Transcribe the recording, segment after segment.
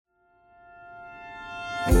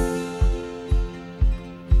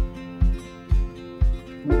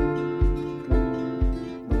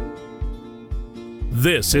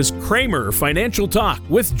This is Kramer Financial Talk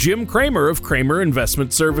with Jim Kramer of Kramer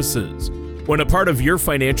Investment Services. When a part of your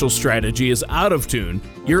financial strategy is out of tune,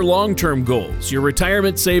 your long-term goals, your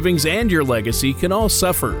retirement savings, and your legacy can all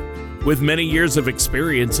suffer. With many years of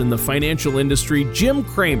experience in the financial industry, Jim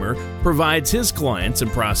Kramer provides his clients and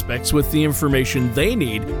prospects with the information they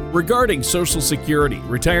need regarding Social Security,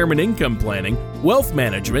 retirement income planning, wealth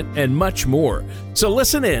management, and much more. So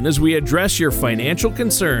listen in as we address your financial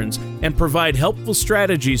concerns and provide helpful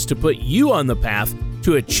strategies to put you on the path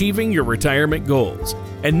to achieving your retirement goals.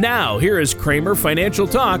 And now, here is Kramer Financial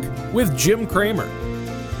Talk with Jim Kramer.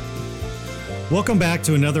 Welcome back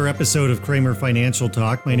to another episode of Kramer Financial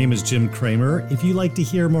Talk. My name is Jim Kramer. If you'd like to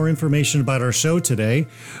hear more information about our show today,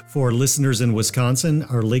 for listeners in Wisconsin,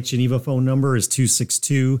 our Lake Geneva phone number is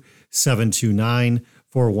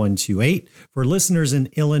 262-729-4128. For listeners in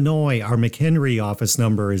Illinois, our McHenry office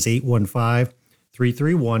number is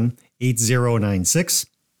 815-331-8096.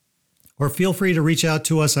 Or feel free to reach out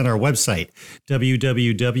to us on our website,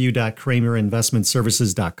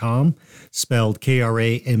 www.kramerinvestmentservices.com, spelled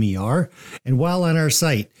Kramer. And while on our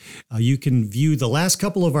site, you can view the last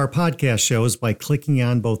couple of our podcast shows by clicking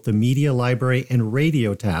on both the media library and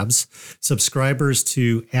radio tabs. Subscribers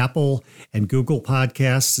to Apple and Google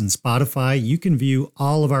Podcasts and Spotify, you can view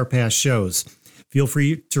all of our past shows. Feel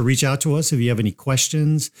free to reach out to us if you have any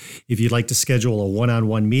questions, if you'd like to schedule a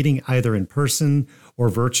one-on-one meeting, either in person or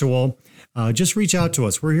virtual. Just reach out to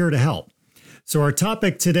us. We're here to help. So our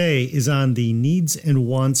topic today is on the needs and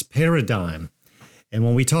wants paradigm. And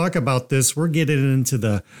when we talk about this, we're getting into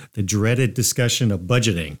the dreaded discussion of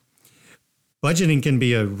budgeting. Budgeting can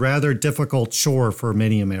be a rather difficult chore for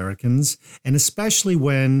many Americans, and especially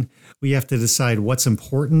when we have to decide what's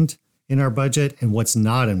important in our budget and what's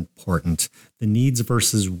not important, the needs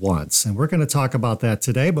versus wants. And we're going to talk about that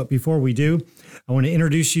today. But before we do, I want to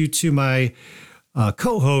introduce you to my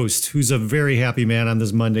co-host, who's a very happy man on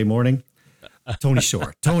this Monday morning, Tony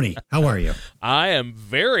Shore. Tony, how are you? I am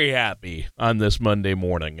very happy on this Monday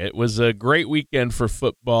morning. It was a great weekend for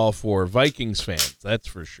football for Vikings fans, that's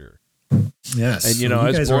for sure. Yes. And,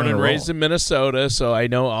 I was born and raised in Minnesota, so I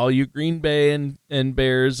know all you Green Bay and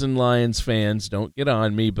Bears and Lions fans don't get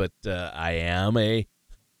on me, but I am a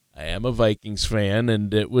Vikings fan,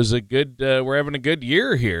 and it was a good, we're having a good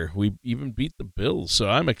year here. We even beat the Bills, so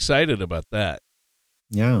I'm excited about that.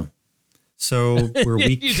 Yeah. So we're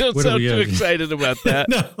week. You don't sound too excited about that,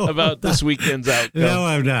 about this weekend's outcome. No,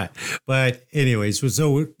 I'm not. But anyways,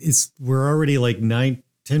 so we're already like 10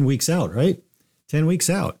 weeks out, right? 10 weeks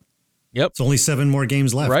out. Yep. It's only 7 more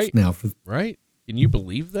games left now. Right. Can you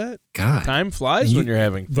believe that? God. Time flies when you're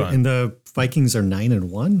having fun. And the Vikings are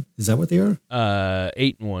 9-1. Is that what they are?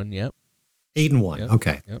 8-1. Yep. 8-1. Yep.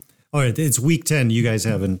 Okay. Yep. All right. It's week 10. You guys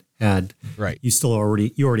haven't had. Right. You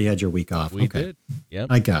already had your week off. We did. Yep.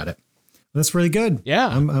 I got it. That's really good. Yeah.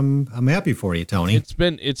 I'm happy for you, Tony. It's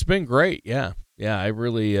been great. Yeah. Yeah. I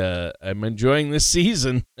really I'm enjoying this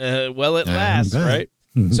season while it lasts. Right.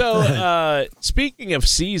 So, speaking of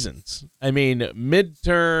seasons, I mean,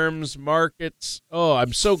 midterms, markets. Oh,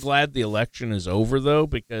 I'm so glad the election is over, though,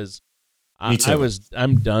 because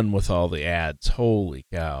I'm done with all the ads. Holy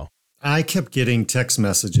cow. I kept getting text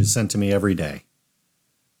messages sent to me every day.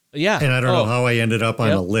 Yeah. And I don't know how I ended up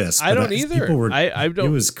on a list. I don't either. I don't. It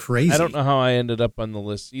was crazy. I don't know how I ended up on the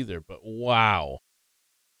list either, but wow.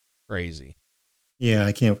 Crazy. Yeah,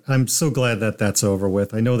 I can't. I'm so glad that that's over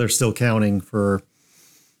with. I know they're still counting for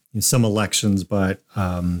some elections, but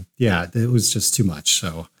it was just too much.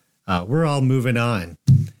 So we're all moving on,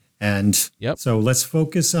 and so let's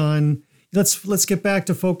focus on let's get back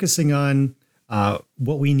to focusing on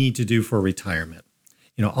what we need to do for retirement.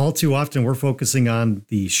 All too often we're focusing on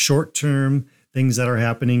the short term things that are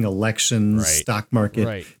happening, elections, stock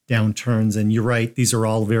market downturns, and you're right; these are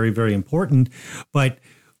all very, very important. But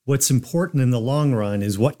what's important in the long run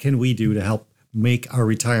is what can we do to help make our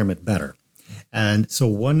retirement better. And so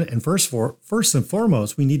first and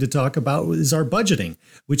foremost, we need to talk about is our budgeting,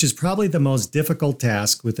 which is probably the most difficult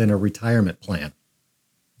task within a retirement plan.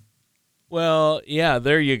 Well, yeah,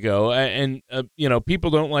 there you go. And,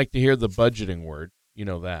 people don't like to hear the budgeting word. You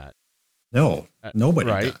know that. No,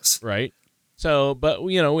 nobody does. Right. So, but,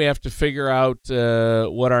 we have to figure out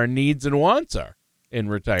what our needs and wants are in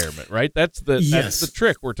retirement, right? That's the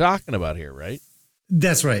trick we're talking about here, right?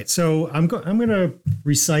 That's right. So I'm going to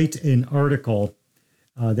recite an article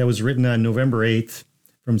that was written on November 8th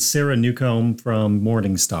from Sarah Newcomb from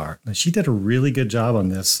Morningstar. Now, she did a really good job on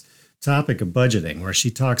this topic of budgeting, where she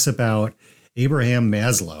talks about Abraham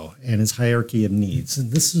Maslow and his hierarchy of needs.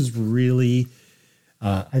 And this is really,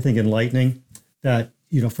 I think, enlightening that,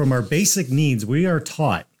 from our basic needs, we are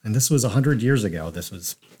taught, and this was 100 years ago, this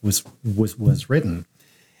was written,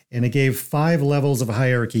 and it gave 5 levels of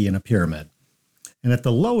hierarchy in a pyramid. And at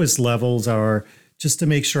the lowest levels are just to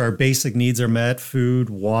make sure our basic needs are met: food,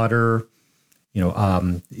 water,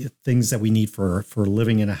 things that we need for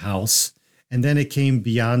living in a house. And then it came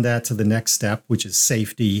beyond that to the next step, which is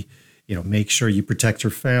safety. Make sure you protect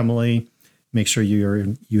your family, make sure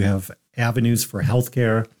you have avenues for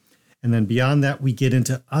healthcare. And then beyond that, we get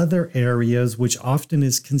into other areas, which often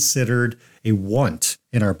is considered a want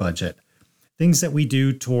in our budget. Things that we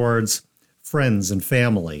do towards friends and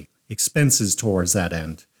family, expenses towards that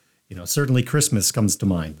end. Certainly Christmas comes to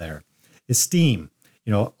mind there. Esteem.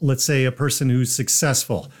 Let's say a person who's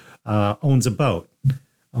successful owns a boat,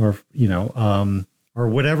 or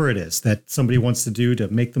whatever it is that somebody wants to do to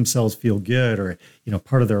make themselves feel good, or,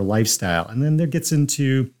 part of their lifestyle. And then there gets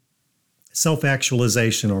into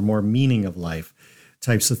self-actualization or more meaning of life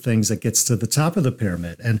types of things that gets to the top of the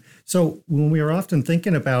pyramid. And so when we are often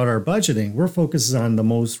thinking about our budgeting, we're focused on the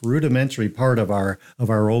most rudimentary part of our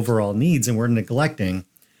overall needs, and we're neglecting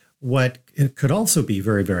what it could also be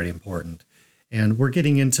very, very important. And we're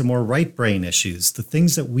getting into more right brain issues, the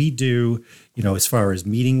things that we do, as far as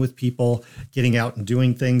meeting with people, getting out and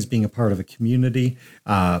doing things, being a part of a community,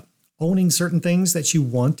 owning certain things that you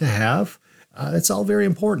want to have. It's all very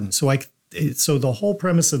important. So the whole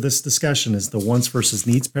premise of this discussion is the wants versus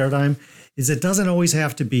needs paradigm is it doesn't always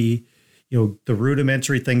have to be, the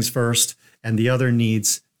rudimentary things first and the other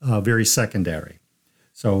needs very secondary.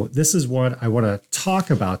 So this is what I want to talk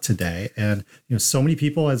about today. And, so many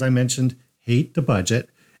people, as I mentioned, hate the budget.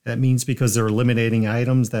 That means because they're eliminating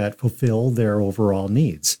items that fulfill their overall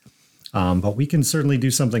needs. But we can certainly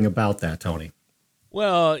do something about that, Tony.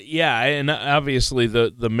 Well, yeah, and obviously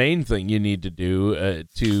the main thing you need to do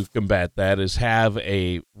to combat that is have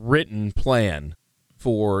a written plan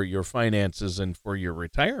for your finances and for your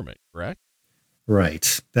retirement, correct?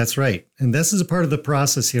 Right. That's right. And this is a part of the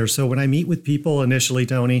process here. So when I meet with people initially,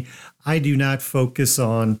 Tony, I do not focus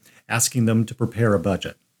on asking them to prepare a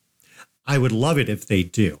budget. I would love it if they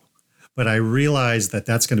do, but I realize that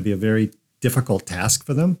that's going to be a very difficult task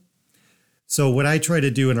for them. So what I try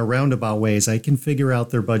to do in a roundabout way is I can figure out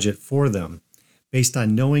their budget for them based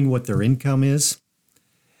on knowing what their income is,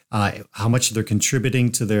 how much they're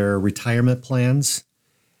contributing to their retirement plans,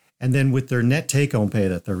 and then with their net take-home pay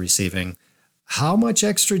that they're receiving, how much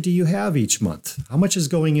extra do you have each month? How much is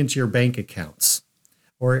going into your bank accounts?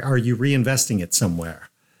 Or are you reinvesting it somewhere?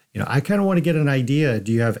 I kind of want to get an idea.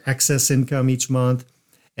 Do you have excess income each month?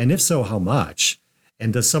 And if so, how much?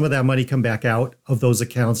 And does some of that money come back out of those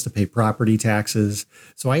accounts to pay property taxes?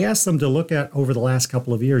 So I asked them to look at, over the last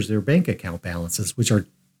couple of years, their bank account balances, which are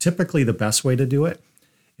typically the best way to do it.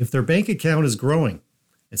 If their bank account is growing,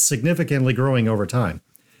 it's significantly growing over time,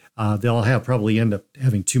 they'll probably end up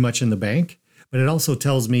having too much in the bank. But it also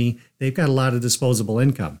tells me they've got a lot of disposable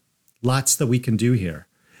income, lots that we can do here.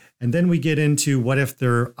 And then we get into what if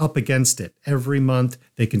they're up against it. Every month,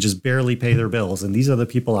 they can just barely pay their bills. And these are the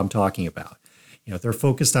people I'm talking about. They're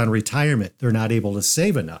focused on retirement. They're not able to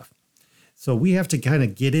save enough. So we have to kind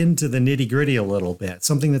of get into the nitty gritty a little bit,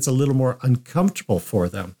 something that's a little more uncomfortable for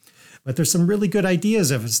them. But there's some really good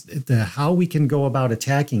ideas as to how we can go about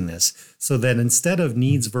attacking this so that instead of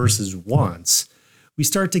needs versus wants, we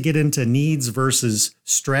start to get into needs versus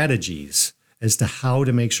strategies as to how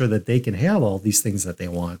to make sure that they can have all these things that they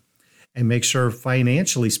want and make sure,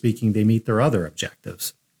 financially speaking, they meet their other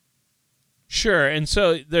objectives. Sure. And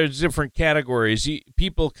so there's different categories.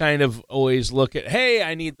 People kind of always look at, hey,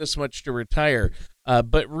 I need this much to retire.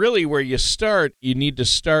 But really where you need to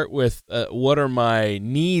start with what are my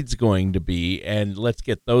needs going to be? And let's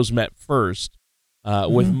get those met first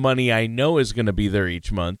with money I know is going to be there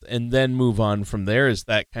each month, and then move on from there. Is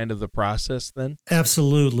that kind of the process then?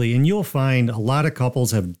 Absolutely. And you'll find a lot of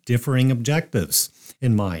couples have differing objectives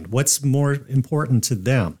in mind. What's more important to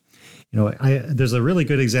them? There's a really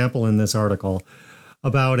good example in this article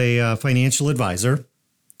about a financial advisor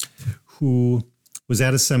who was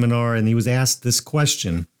at a seminar, and he was asked this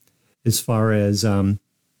question as far as, what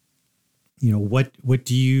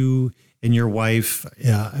do you and your wife,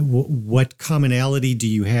 what commonality do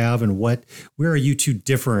you have, and where are you two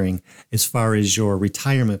differing as far as your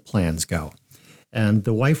retirement plans go? And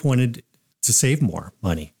the wife wanted to save more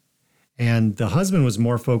money, and the husband was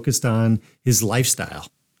more focused on his lifestyle.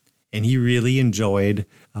 And he really enjoyed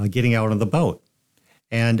getting out on the boat.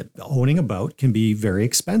 And owning a boat can be very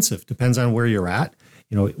expensive. Depends on where you're at.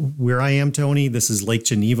 Where I am, Tony, this is Lake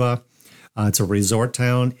Geneva. It's a resort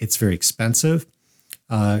town. It's very expensive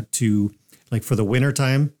for the winter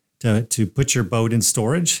time to put your boat in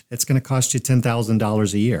storage. It's going to cost you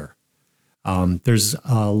 $10,000 a year. There's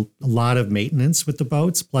a lot of maintenance with the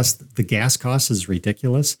boats, plus the gas cost is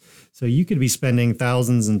ridiculous. So you could be spending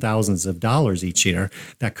thousands and thousands of dollars each year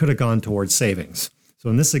that could have gone towards savings. So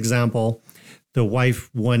in this example, the wife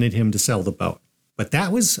wanted him to sell the boat, but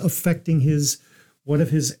that was affecting one of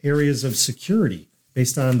his areas of security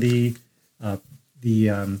based on the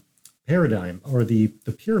paradigm or the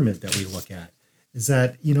pyramid that we look at. Is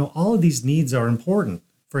that all of these needs are important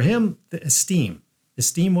for him. The esteem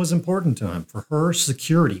was important to him. For her,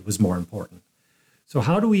 security was more important. So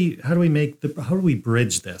how do we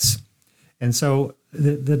bridge this? And so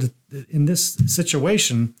in this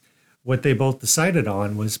situation, what they both decided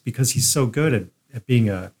on was, because he's so good at being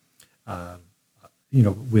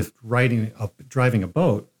with driving a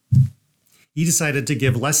boat, he decided to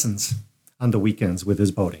give lessons on the weekends with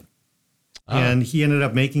his boating. Oh. And he ended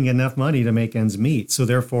up making enough money to make ends meet. So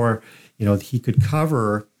therefore, he could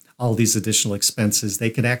cover all these additional expenses. They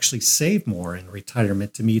could actually save more in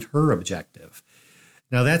retirement to meet her objective.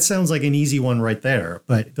 Now, that sounds like an easy one right there,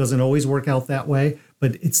 but it doesn't always work out that way.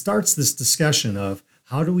 But it starts this discussion of,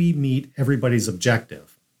 how do we meet everybody's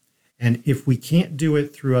objective? And if we can't do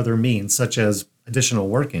it through other means, such as additional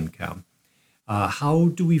work income, how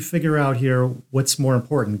do we figure out here what's more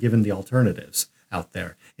important given the alternatives out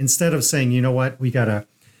there? Instead of saying, you know what, we gotta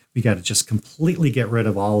just completely get rid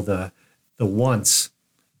of all the wants,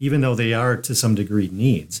 even though they are to some degree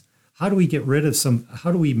needs. How do we get rid of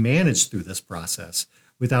how do we manage through this process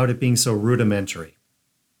without it being so rudimentary?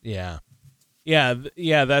 Yeah,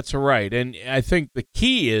 that's right. And I think the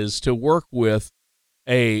key is to work with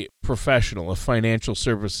a professional, a financial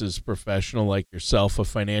services professional like yourself, a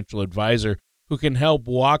financial advisor who can help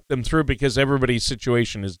walk them through, because everybody's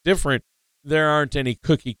situation is different. There aren't any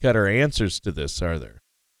cookie cutter answers to this, are there?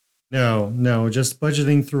 No, just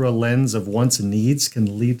budgeting through a lens of wants and needs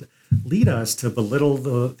can lead us to belittle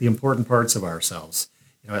the important parts of ourselves.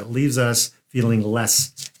 It leaves us feeling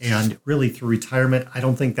less. And really, through retirement, I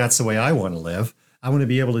don't think that's the way I want to live. I want to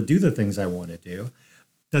be able to do the things I want to do.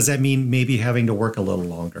 Does that mean maybe having to work a little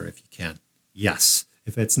longer if you can? Yes.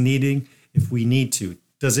 If we need to.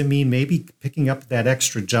 Does it mean maybe picking up that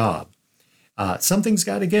extra job? Something's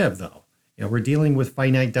got to give, though. We're dealing with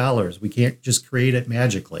finite dollars. We can't just create it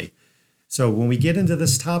magically. So when we get into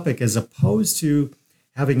this topic, as opposed to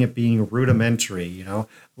having it being rudimentary,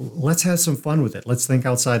 let's have some fun with it. Let's think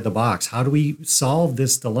outside the box. How do we solve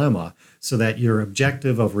this dilemma so that your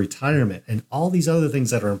objective of retirement and all these other things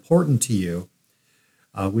that are important to you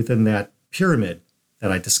within that pyramid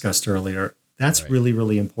that I discussed earlier, that's right. Really,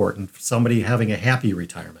 really important for somebody having a happy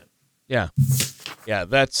retirement. Yeah,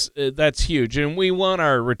 that's huge. And we want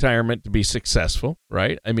our retirement to be successful,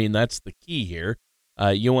 right? I mean, that's the key here.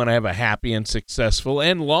 You want to have a happy and successful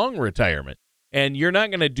and long retirement. And you're not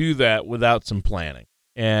going to do that without some planning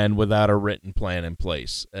and without a written plan in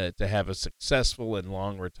place. To have a successful and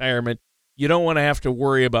long retirement, you don't want to have to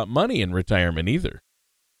worry about money in retirement either.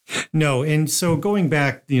 No, and so going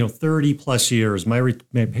back, 30 plus years, my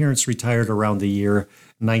parents retired around the year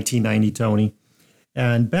 1990, Tony.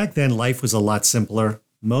 And back then, life was a lot simpler.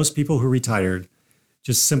 Most people who retired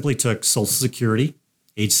just simply took Social Security.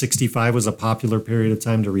 Age 65 was a popular period of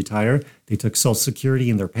time to retire. They took Social Security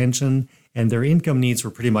and their pension, and their income needs were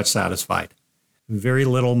pretty much satisfied. Very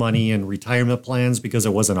little money in retirement plans because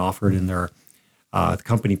it wasn't offered in their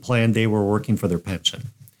company plan. They were working for their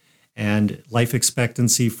pension. And life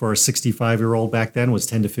expectancy for a 65-year-old back then was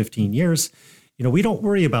 10 to 15 years. We don't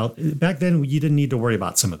worry about, back then you didn't need to worry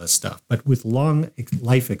about some of this stuff. But with long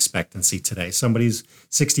life expectancy today, somebody's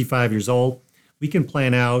 65 years old, we can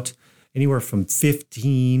plan out anywhere from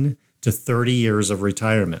 15 to 30 years of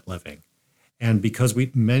retirement living. And because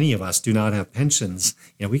many of us do not have pensions,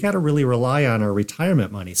 we got to really rely on our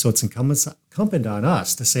retirement money. So it's incumbent on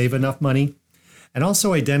us to save enough money, and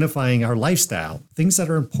also identifying our lifestyle, things that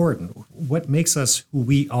are important, what makes us who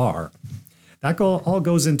we are. That all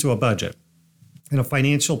goes into a budget. And a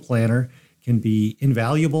financial planner can be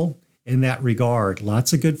invaluable in that regard.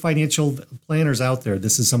 Lots of good financial planners out there.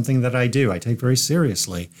 This is something that I do. I take very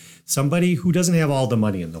seriously. Somebody who doesn't have all the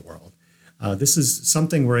money in the world. This is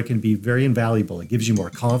something where it can be very invaluable. It gives you more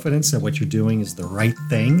confidence that what you're doing is the right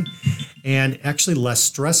thing and actually less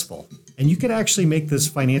stressful. And you can actually make this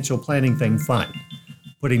financial planning thing fun,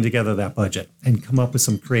 putting together that budget and come up with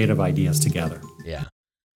some creative ideas together. Yeah.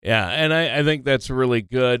 And I think that's really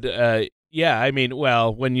good.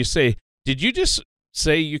 When you say, did you just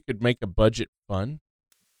say you could make a budget fun?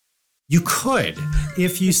 You could,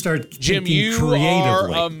 if you start Jim, thinking you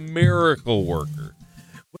creatively. are a miracle worker.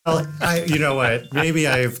 Well, you know what? Maybe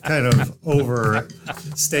I've kind of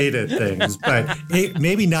overstated things, but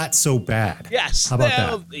maybe not so bad. Yes. How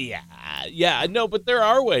about that? Yeah. No, but there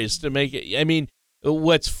are ways to make it. I mean,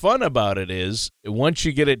 what's fun about it is once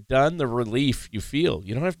you get it done, the relief you feel.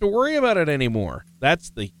 You don't have to worry about it anymore. That's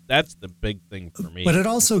the big thing for me. But it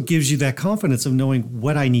also gives you that confidence of knowing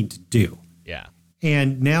what I need to do. Yeah.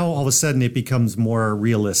 And now all of a sudden it becomes more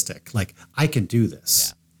realistic. Like, I can do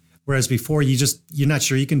this. Yeah. Whereas before you're not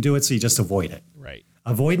sure you can do it, so you just avoid it. Right.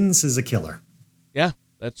 Avoidance is a killer. Yeah,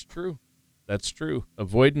 that's true. That's true.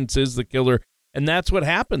 Avoidance is the killer. And that's what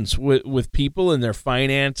happens with people and their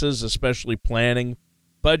finances, especially planning,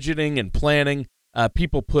 budgeting and planning.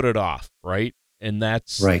 People put it off, right? And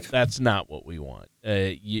that's not what we want.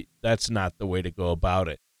 That's not the way to go about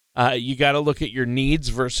it. You got to look at your needs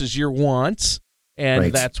versus your wants.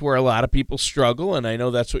 And that's where a lot of people struggle, and I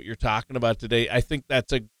know that's what you're talking about today. I think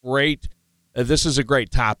that's this is a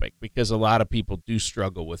great topic because a lot of people do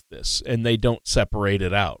struggle with this, and they don't separate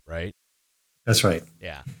it out, right? That's right.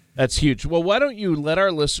 Yeah, that's huge. Well, why don't you let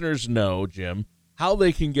our listeners know, Jim, how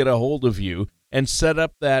they can get a hold of you and set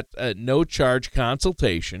up that no-charge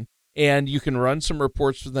consultation, and you can run some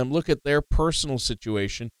reports for them, look at their personal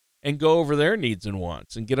situation, and go over their needs and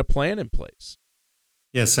wants and get a plan in place.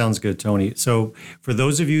 Yeah, sounds good, Tony. So for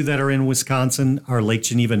those of you that are in Wisconsin, our Lake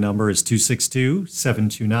Geneva number is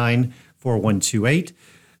 262-729-4128.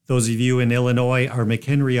 Those of you in Illinois, our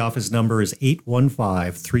McHenry office number is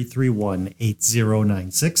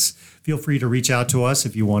 815-331-8096. Feel free to reach out to us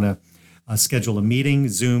if you want to schedule a meeting,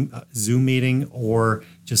 Zoom meeting, or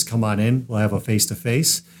just come on in. We'll have a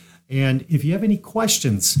face-to-face. And if you have any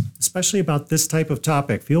questions, especially about this type of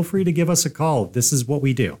topic, feel free to give us a call. This is what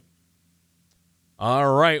we do.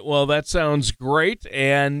 All right. Well, that sounds great.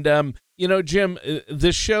 And, Jim,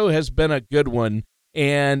 this show has been a good one.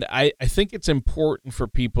 And I think it's important for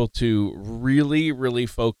people to really, really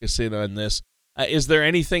focus in on this. Is there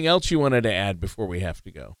anything else you wanted to add before we have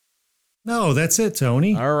to go? No, that's it,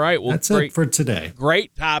 Tony. All right. Well, that's it for today.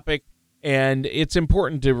 Great topic. And it's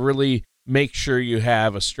important to really make sure you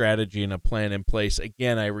have a strategy and a plan in place.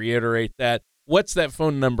 Again, I reiterate that. What's that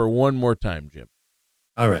phone number one more time, Jim?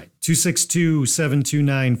 All right,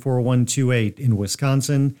 262-729-4128 in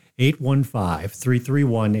Wisconsin,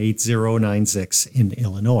 815-331-8096 in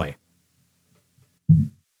Illinois.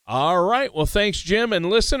 All right, well, thanks, Jim. And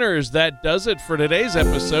listeners, that does it for today's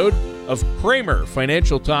episode of Kramer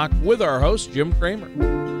Financial Talk with our host, Jim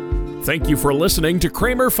Kramer. Thank you for listening to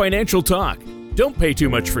Kramer Financial Talk. Don't pay too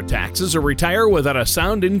much for taxes or retire without a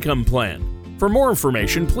sound income plan. For more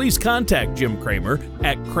information, please contact Jim Kramer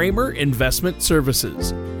at Kramer Investment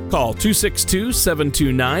Services. Call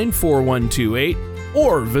 262-729-4128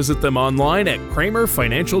 or visit them online at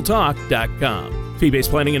kramerfinancialtalk.com.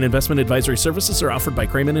 Fee-based planning and investment advisory services are offered by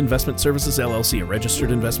Kramer Investment Services, LLC, a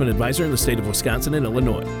registered investment advisor in the state of Wisconsin and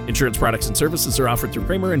Illinois. Insurance products and services are offered through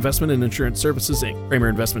Kramer Investment and Insurance Services, Inc. Kramer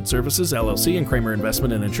Investment Services, LLC, and Kramer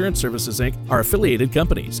Investment and Insurance Services, Inc. are affiliated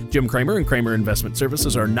companies. Jim Kramer and Kramer Investment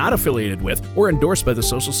Services are not affiliated with or endorsed by the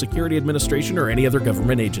Social Security Administration or any other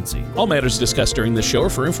government agency. All matters discussed during this show are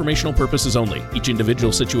for informational purposes only. Each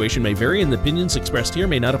individual situation may vary, and the opinions expressed here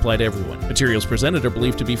may not apply to everyone. Materials presented are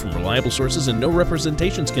believed to be from reliable sources, and no representations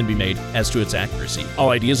can be made as to its accuracy. All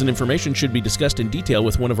ideas and information should be discussed in detail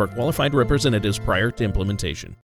with one of our qualified representatives prior to implementation.